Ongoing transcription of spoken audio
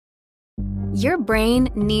Your brain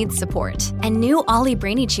needs support, and new Ollie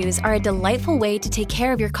Brainy Chews are a delightful way to take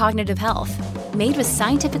care of your cognitive health. Made with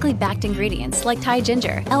scientifically backed ingredients like Thai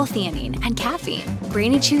ginger, L-theanine, and caffeine,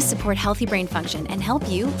 Brainy Chews support healthy brain function and help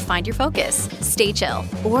you find your focus, stay chill,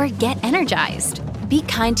 or get energized. Be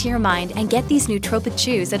kind to your mind and get these nootropic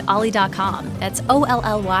chews at ollie.com. That's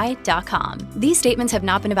OLLY.com. These statements have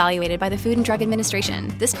not been evaluated by the Food and Drug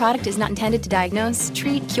Administration. This product is not intended to diagnose,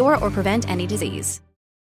 treat, cure, or prevent any disease.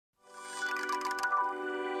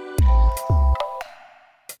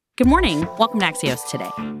 Good morning. Welcome to Axios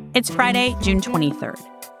Today. It's Friday, June 23rd.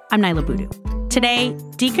 I'm Nyla Boodoo. Today,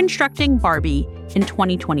 deconstructing Barbie in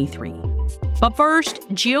 2023. But first,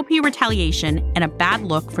 GOP retaliation and a bad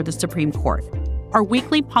look for the Supreme Court. Our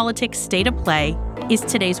weekly politics state of play is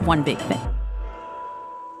today's one big thing.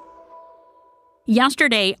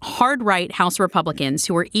 Yesterday, hard-right House Republicans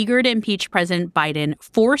who were eager to impeach President Biden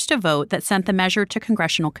forced a vote that sent the measure to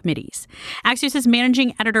congressional committees. Axios'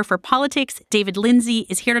 managing editor for politics, David Lindsay,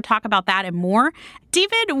 is here to talk about that and more.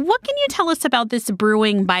 David, what can you tell us about this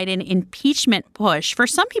brewing Biden impeachment push? For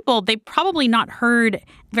some people, they've probably not heard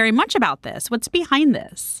very much about this. What's behind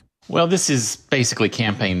this? Well, this is basically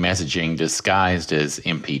campaign messaging disguised as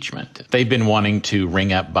impeachment. They've been wanting to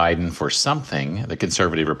ring up Biden for something, the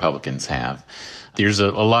conservative Republicans have. There's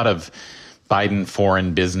a lot of Biden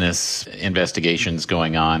foreign business investigations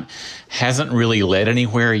going on. Hasn't really led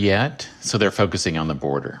anywhere yet, so they're focusing on the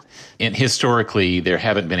border. And historically, there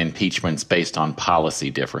haven't been impeachments based on policy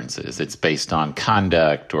differences. It's based on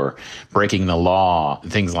conduct or breaking the law,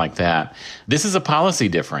 things like that. This is a policy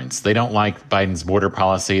difference. They don't like Biden's border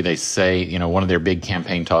policy. They say, one of their big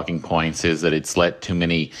campaign talking points is that it's let too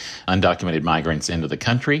many undocumented migrants into the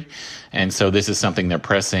country. And so this is something they're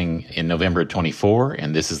pressing in November 24,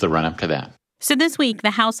 and this is the run-up to that. So this week,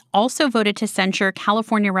 the House also voted to censure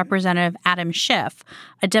California Representative Adam Schiff,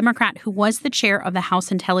 a Democrat who was the chair of the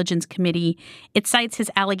House Intelligence Committee. It cites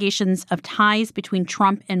his allegations of ties between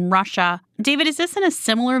Trump and Russia. David, is this in a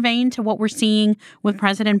similar vein to what we're seeing with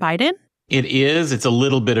President Biden? It is. It's a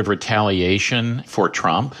little bit of retaliation for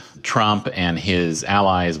Trump. Trump and his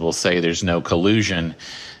allies will say there's no collusion.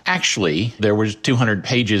 Actually, there was 200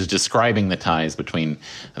 pages describing the ties between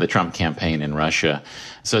the Trump campaign and Russia.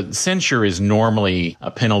 So censure is normally a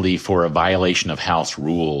penalty for a violation of House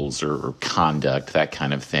rules or conduct, that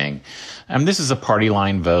kind of thing. This is a party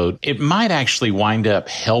line vote. It might actually wind up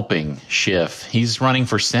helping Schiff. He's running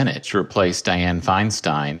for Senate to replace Dianne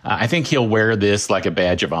Feinstein. I think he'll wear this like a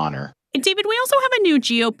badge of honor. David, we also have a new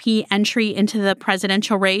GOP entry into the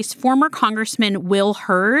presidential race, former Congressman Will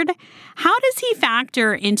Hurd. How does he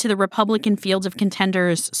factor into the Republican field of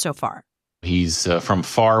contenders so far? He's from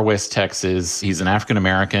far West Texas. He's an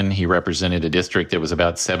African-American. He represented a district that was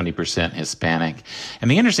about 70% Hispanic.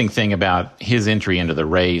 And the interesting thing about his entry into the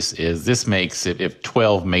race is this makes it, if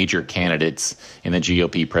 12 major candidates in the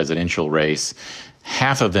GOP presidential race,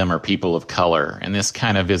 half of them are people of color, and this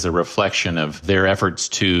kind of is a reflection of their efforts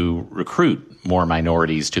to recruit more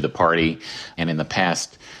minorities to the party. And in the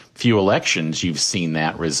past few elections, you've seen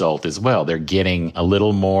that result as well. They're getting a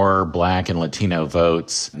little more Black and Latino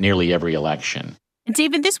votes nearly every election.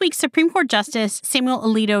 David, this week, Supreme Court Justice Samuel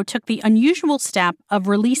Alito took the unusual step of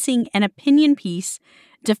releasing an opinion piece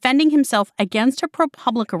defending himself against a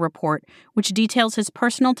ProPublica report, which details his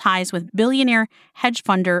personal ties with billionaire hedge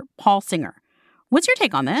funder Paul Singer. What's your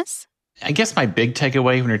take on this? I guess my big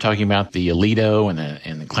takeaway when you're talking about the Alito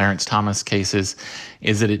and the Clarence Thomas cases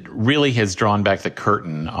is that it really has drawn back the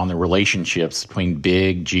curtain on the relationships between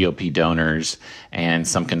big GOP donors and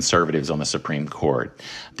some conservatives on the Supreme Court.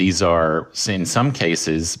 These are, in some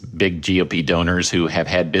cases, big GOP donors who have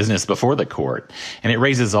had business before the court. And it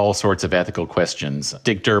raises all sorts of ethical questions.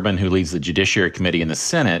 Dick Durbin, who leads the Judiciary Committee in the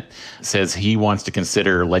Senate, says he wants to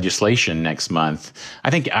consider legislation next month. I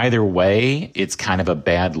think either way, it's kind of a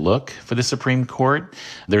bad look for the Supreme Court.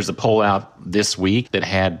 There's a poll out this week that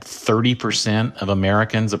had 30% of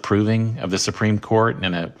Americans approving of the Supreme Court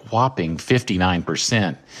and a whopping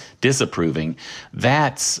 59% disapproving.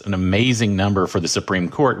 That's an amazing number for the Supreme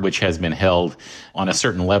Court, which has been held on a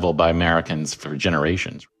certain level by Americans for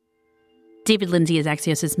generations. David Lindsay is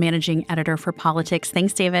Axios' managing editor for politics.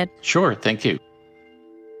 Thanks, David. Sure. Thank you.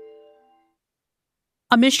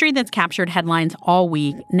 A mystery that's captured headlines all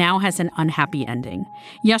week now has an unhappy ending.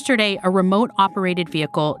 Yesterday, a remote-operated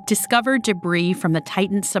vehicle discovered debris from the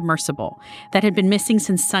Titan submersible that had been missing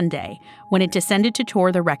since Sunday when it descended to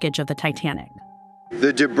tour the wreckage of the Titanic.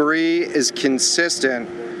 The debris is consistent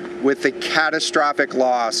with the catastrophic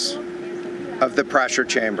loss of the pressure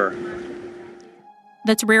chamber.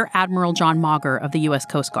 That's Rear Admiral John Mauger of the U.S.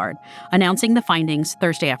 Coast Guard, announcing the findings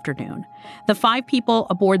Thursday afternoon. The 5 people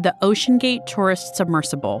aboard the OceanGate tourist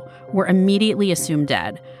submersible were immediately assumed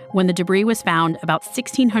dead when the debris was found about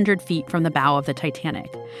 1,600 feet from the bow of the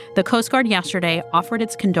Titanic. The Coast Guard yesterday offered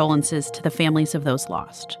its condolences to the families of those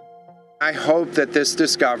lost. I hope that this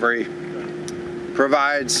discovery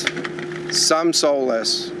provides some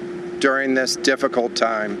solace during this difficult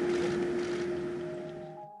time.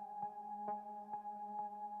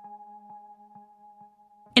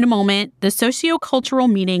 In a moment, the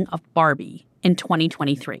sociocultural meaning of Barbie in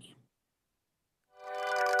 2023.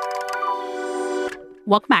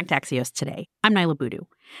 Welcome back to Axios Today. I'm Nyla Boodoo.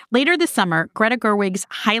 Later this summer, Greta Gerwig's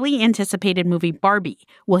highly anticipated movie Barbie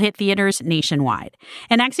will hit theaters nationwide.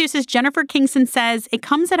 And Axios' Jennifer Kingston says it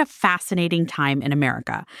comes at a fascinating time in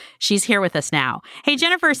America. She's here with us now. Hey,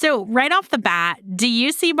 Jennifer, so right off the bat, do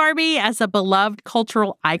you see Barbie as a beloved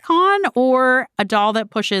cultural icon or a doll that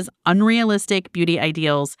pushes unrealistic beauty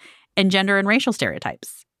ideals and gender and racial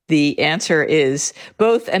stereotypes? The answer is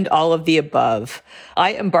both and all of the above.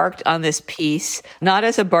 I embarked on this piece not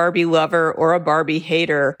as a Barbie lover or a Barbie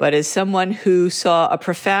hater, but as someone who saw a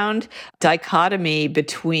profound dichotomy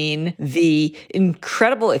between the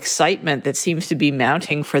incredible excitement that seems to be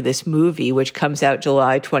mounting for this movie, which comes out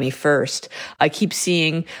July 21st. I keep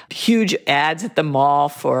seeing huge ads at the mall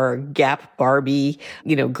for Gap Barbie,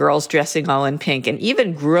 girls dressing all in pink, and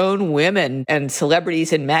even grown women and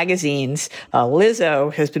celebrities in magazines.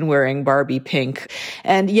 Lizzo has been wearing Barbie pink.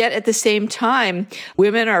 And yet at the same time,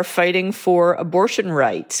 women are fighting for abortion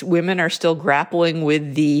rights. Women are still grappling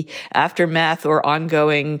with the aftermath or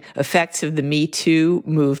ongoing effects of the Me Too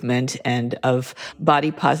movement and of body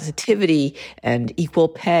positivity and equal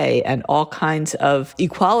pay and all kinds of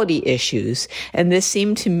equality issues. And this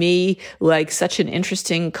seemed to me like such an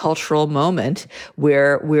interesting cultural moment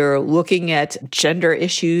where we're looking at gender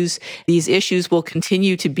issues. These issues will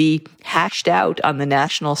continue to be hashed out on the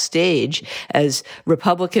national stage as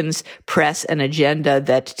Republicans press an agenda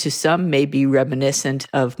that to some may be reminiscent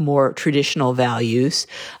of more traditional values.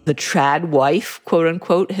 The trad wife, quote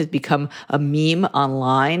unquote, has become a meme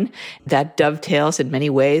online that dovetails in many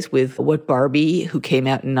ways with what Barbie, who came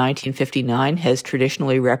out in 1959, has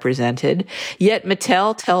traditionally represented. Yet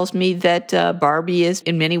Mattel tells me that Barbie is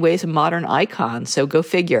in many ways a modern icon. So go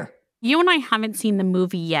figure. You and I haven't seen the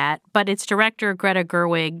movie yet, but its director, Greta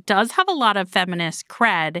Gerwig, does have a lot of feminist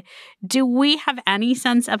cred. Do we have any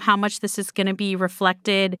sense of how much this is going to be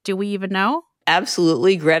reflected? Do we even know?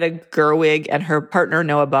 Absolutely. Greta Gerwig and her partner,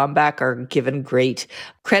 Noah Baumbach, are given great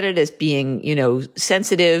credit as being,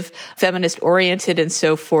 sensitive, feminist-oriented, and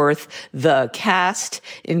so forth. The cast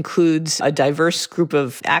includes a diverse group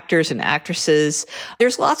of actors and actresses.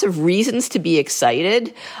 There's lots of reasons to be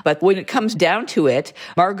excited, but when it comes down to it,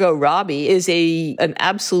 Margot Robbie is an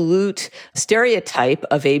absolute stereotype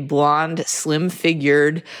of a blonde,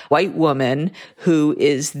 slim-figured white woman who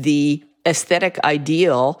is the aesthetic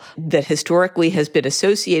ideal that historically has been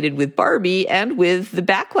associated with Barbie and with the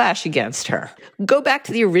backlash against her. Go back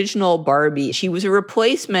to the original Barbie. She was a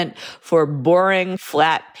replacement for boring,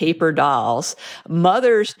 flat paper dolls.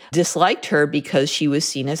 Mothers disliked her because she was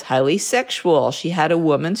seen as highly sexual. She had a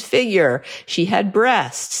woman's figure. She had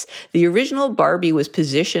breasts. The original Barbie was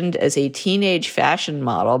positioned as a teenage fashion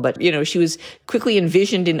model, but, she was quickly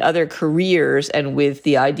envisioned in other careers and with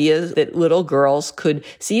the idea that little girls could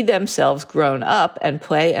see themselves grown up and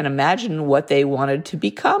play and imagine what they wanted to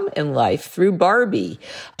become in life through Barbie.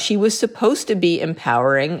 She was supposed to be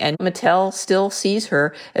empowering, and Mattel still sees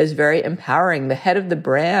her as very empowering. The head of the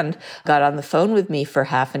brand got on the phone with me for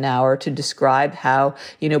half an hour to describe how,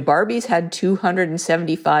 Barbie's had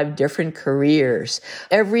 275 different careers.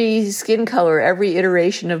 Every skin color, every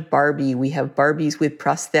iteration of Barbie. We have Barbies with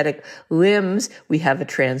prosthetic limbs. We have a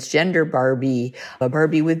transgender Barbie, a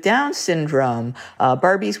Barbie with Down syndrome,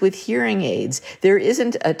 Barbies with hearing aids. There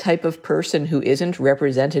isn't a type of person who isn't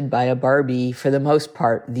represented by a Barbie for the most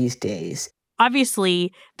part these days.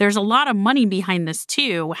 Obviously, there's a lot of money behind this,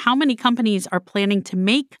 too. How many companies are planning to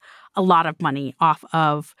make a lot of money off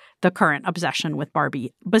of the current obsession with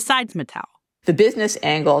Barbie, besides Mattel? The business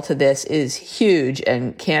angle to this is huge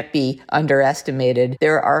and can't be underestimated.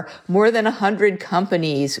 There are more than 100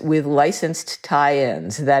 companies with licensed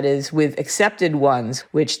tie-ins, that is, with accepted ones,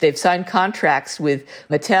 which they've signed contracts with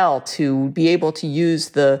Mattel to be able to use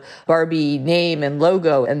the Barbie name and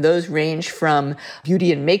logo. And those range from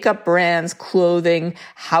beauty and makeup brands, clothing,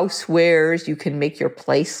 housewares. You can make your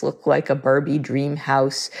place look like a Barbie dream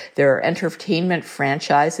house. There are entertainment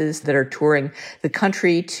franchises that are touring the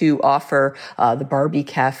country to offer the Barbie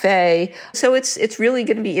Cafe. So it's really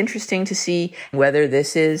going to be interesting to see whether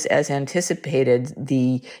this is, as anticipated,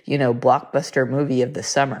 the, blockbuster movie of the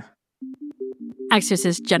summer.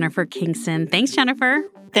 Axios' Jennifer Kingston. Thanks, Jennifer.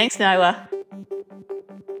 Thanks, Nyla.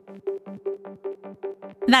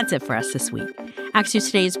 That's it for us this week. Axios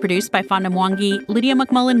Today is produced by Fonda Mwangi, Lydia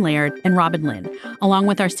McMullen-Laird, and Robin Lynn, along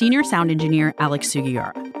with our senior sound engineer, Alex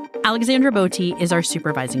Sugiura. Alexandra Botti is our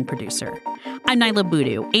supervising producer. I'm Nyla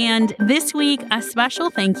Boodoo, and this week, a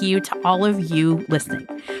special thank you to all of you listening.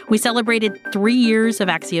 We celebrated 3 years of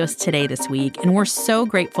Axios Today this week, and we're so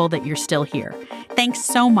grateful that you're still here. Thanks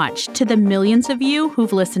so much to the millions of you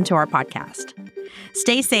who've listened to our podcast.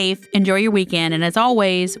 Stay safe, enjoy your weekend, and as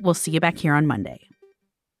always, we'll see you back here on Monday.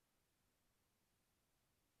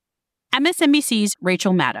 MSNBC's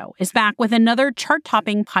Rachel Maddow is back with another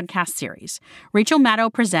chart-topping podcast series. Rachel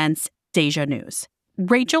Maddow presents Deja News.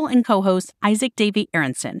 Rachel and co-host Isaac Davey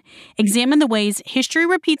Aronson examine the ways history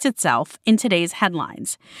repeats itself in today's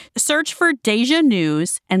headlines. Search for Deja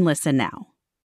News and listen now.